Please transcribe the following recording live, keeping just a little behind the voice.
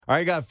All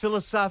right, I got a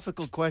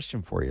philosophical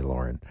question for you,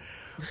 Lauren.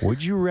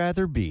 Would you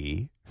rather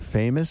be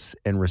famous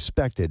and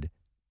respected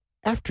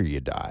after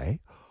you die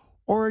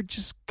or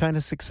just kind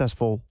of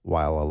successful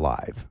while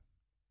alive?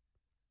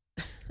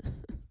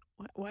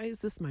 Why is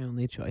this my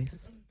only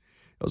choice?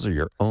 Those are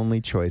your only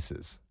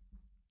choices.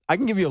 I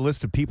can give you a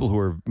list of people who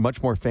are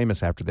much more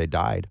famous after they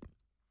died.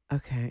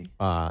 Okay.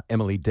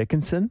 Emily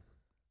Dickinson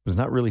was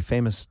not really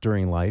famous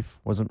during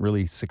life, wasn't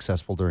really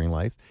successful during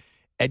life.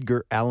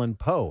 Edgar Allan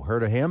Poe,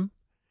 heard of him?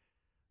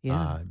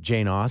 Yeah.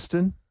 Jane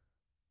Austen,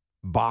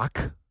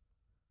 Bach,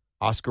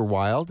 Oscar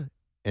Wilde,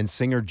 and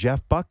singer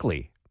Jeff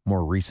Buckley,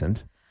 more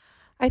recent.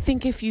 I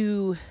think if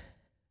you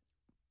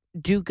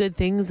do good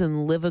things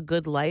and live a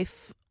good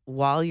life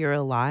while you're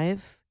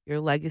alive, your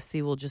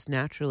legacy will just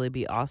naturally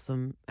be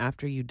awesome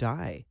after you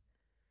die.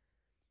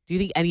 Do you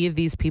think any of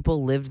these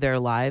people lived their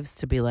lives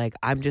to be like,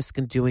 I'm just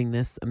doing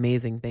this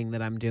amazing thing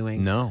that I'm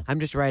doing? No. I'm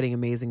just writing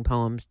amazing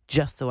poems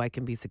just so I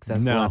can be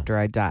successful after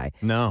I die.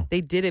 No.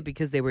 They did it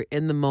because they were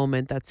in the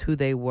moment. That's who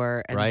they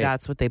were. And Right.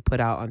 that's what they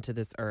put out onto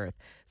this earth.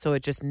 So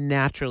it just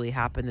naturally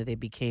happened that they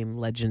became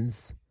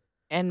legends.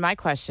 And my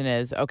question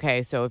is,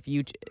 okay, so if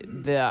you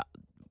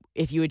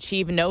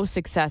achieve no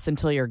success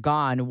until you're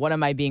gone, what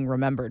am I being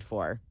remembered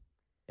for?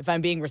 If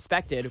I'm being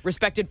respected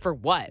for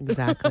what?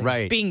 Exactly.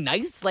 Right. Being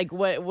nice? Like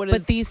what is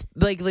But these,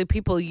 like the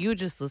people you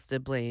just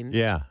listed, Blaine,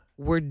 Yeah.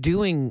 were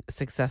doing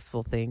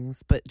successful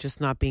things, but just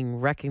not being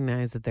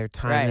recognized at their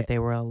time Right. that they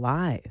were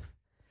alive.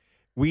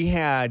 We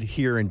had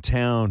here in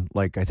town,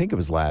 like I think it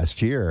was last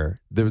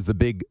year, there was the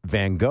big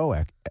Van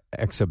Gogh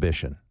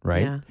exhibition,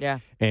 right? Yeah. Yeah.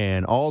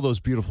 And all those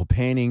beautiful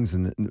paintings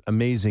and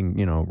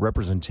amazing,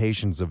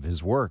 representations of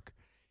his work.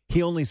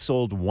 He only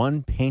sold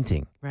one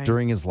painting Right.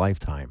 during his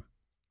lifetime.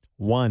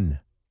 One.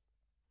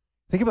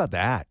 Think about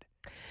that.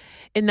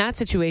 In that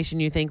situation,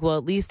 you think, well,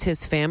 at least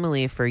his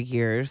family for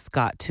years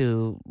got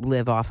to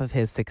live off of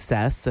his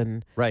success.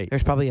 And Right.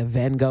 there's probably a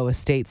Van Gogh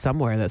estate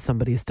somewhere that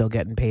somebody's still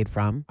getting paid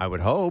from. I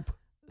would hope.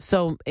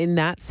 So in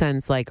that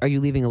sense, like, are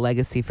you leaving a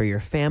legacy for your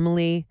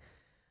family?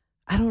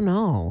 I don't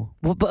know.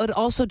 Well, but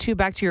also, too,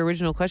 back to your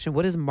original question,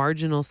 what is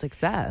marginal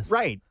success?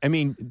 Right. I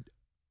mean,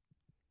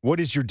 what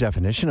is your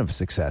definition of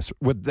success?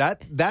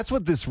 That's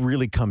what this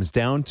really comes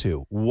down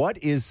to. What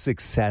is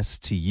success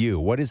to you?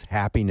 What is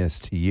happiness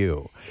to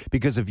you?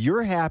 Because if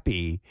you're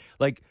happy,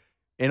 like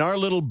in our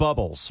little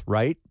bubbles,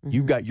 right?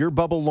 You've got your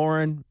bubble,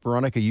 Lauren.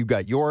 Veronica, you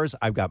got yours.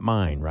 I've got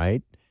mine,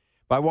 right?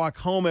 If I walk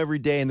home every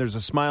day and there's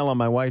a smile on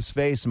my wife's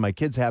face and my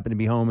kids happen to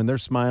be home and they're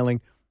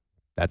smiling,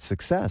 that's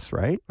success,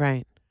 right?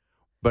 Right.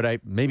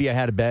 But maybe I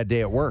had a bad day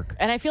at work.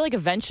 And I feel like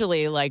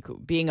eventually, like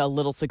being a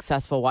little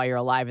successful while you're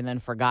alive and then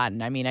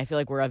forgotten. I mean, I feel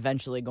like we're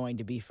eventually going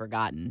to be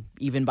forgotten,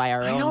 even by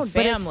our own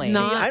but it's family.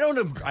 not- I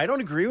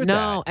don't agree with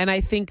No, that. and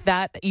I think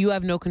that you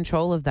have no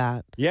control of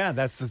that. Yeah,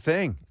 that's the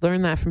thing.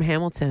 Learn that from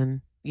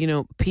Hamilton.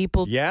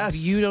 People, Yes.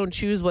 you don't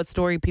choose what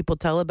story people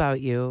tell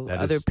about you. That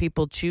Other is-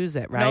 people choose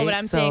it, right? No, but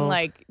I'm So- saying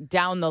like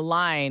down the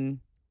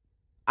line,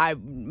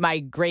 my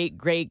great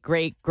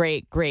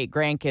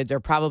grandkids are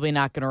probably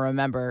not going to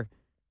remember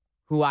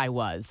who I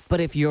was. But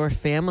if your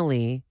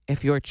family,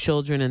 if your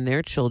children and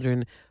their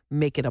children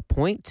make it a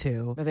point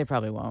to, But they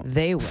probably won't.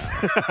 they will.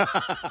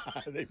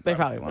 They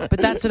probably won't. But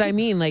that's what I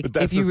mean. Like, But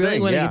that's if you the really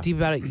thing, want to yeah. get deep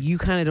about it, you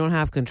kind of don't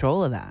have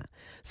control of that.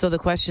 So the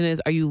question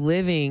is, are you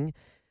living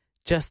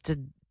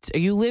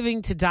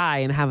to die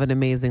and have an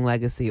amazing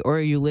legacy? Or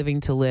are you living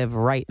to live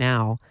right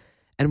now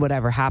and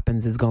whatever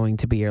happens is going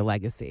to be your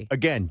legacy?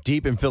 Again,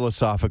 deep and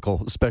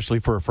philosophical,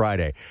 especially for a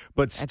Friday.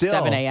 But still,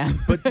 7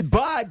 a.m.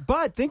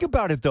 but think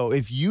about it though.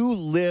 If you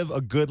live a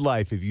good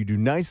life, if you do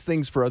nice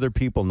things for other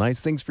people,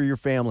 nice things for your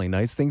family,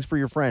 nice things for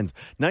your friends,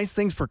 nice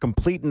things for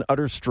complete and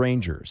utter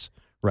strangers,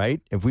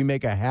 right? If we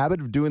make a habit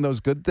of doing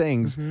those good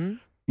things,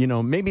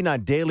 maybe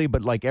not daily,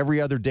 but like every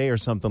other day or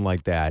something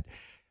like that,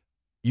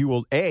 you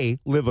will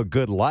live a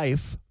good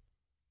life.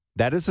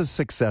 That is a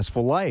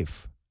successful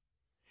life.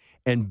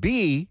 And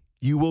B,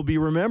 you will be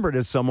remembered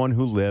as someone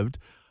who left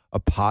a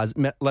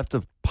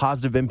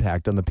positive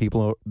impact on the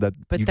people that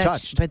you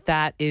touched. But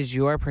that is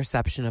your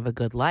perception of a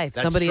good life.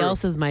 That's Somebody true.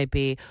 else's might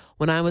be,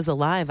 when I was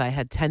alive, I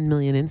had 10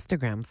 million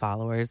Instagram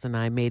followers and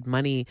I made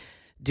money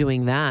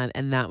doing that.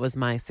 And that was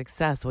my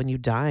success. When you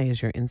die,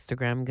 is your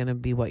Instagram going to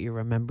be what you're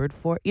remembered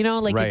for?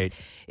 Right.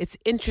 It's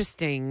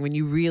interesting when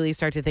you really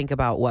start to think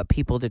about what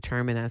people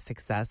determine as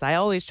success. I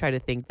always try to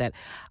think that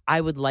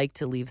I would like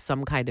to leave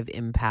some kind of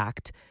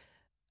impact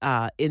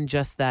in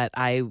just that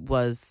I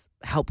was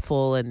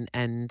helpful and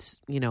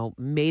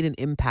made an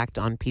impact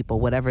on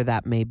people, whatever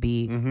that may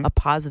be, a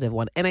positive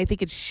one. And I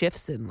think it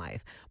shifts in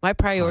life. My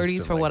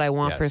priorities for Constantly, what I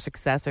want for yes.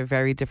 success are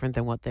very different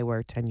than what they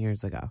were 10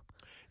 years ago.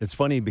 It's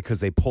funny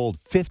because they polled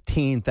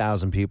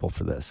 15,000 people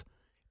for this,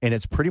 and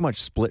it's pretty much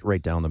split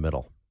right down the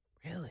middle.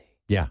 Really?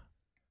 Yeah.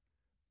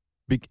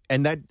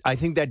 And I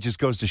think that just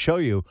goes to show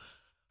you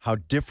how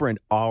different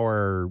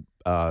our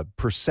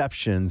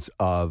perceptions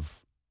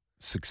of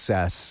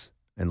success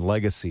and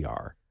legacy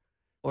are.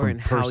 Or From in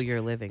how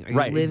you're living. Are you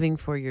Right. living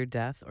for your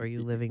death or are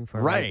you living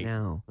for right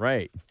now?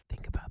 Right.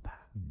 Think about that.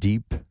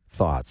 Deep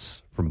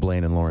thoughts from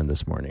Blaine and Lauren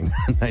this morning.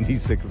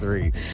 96.3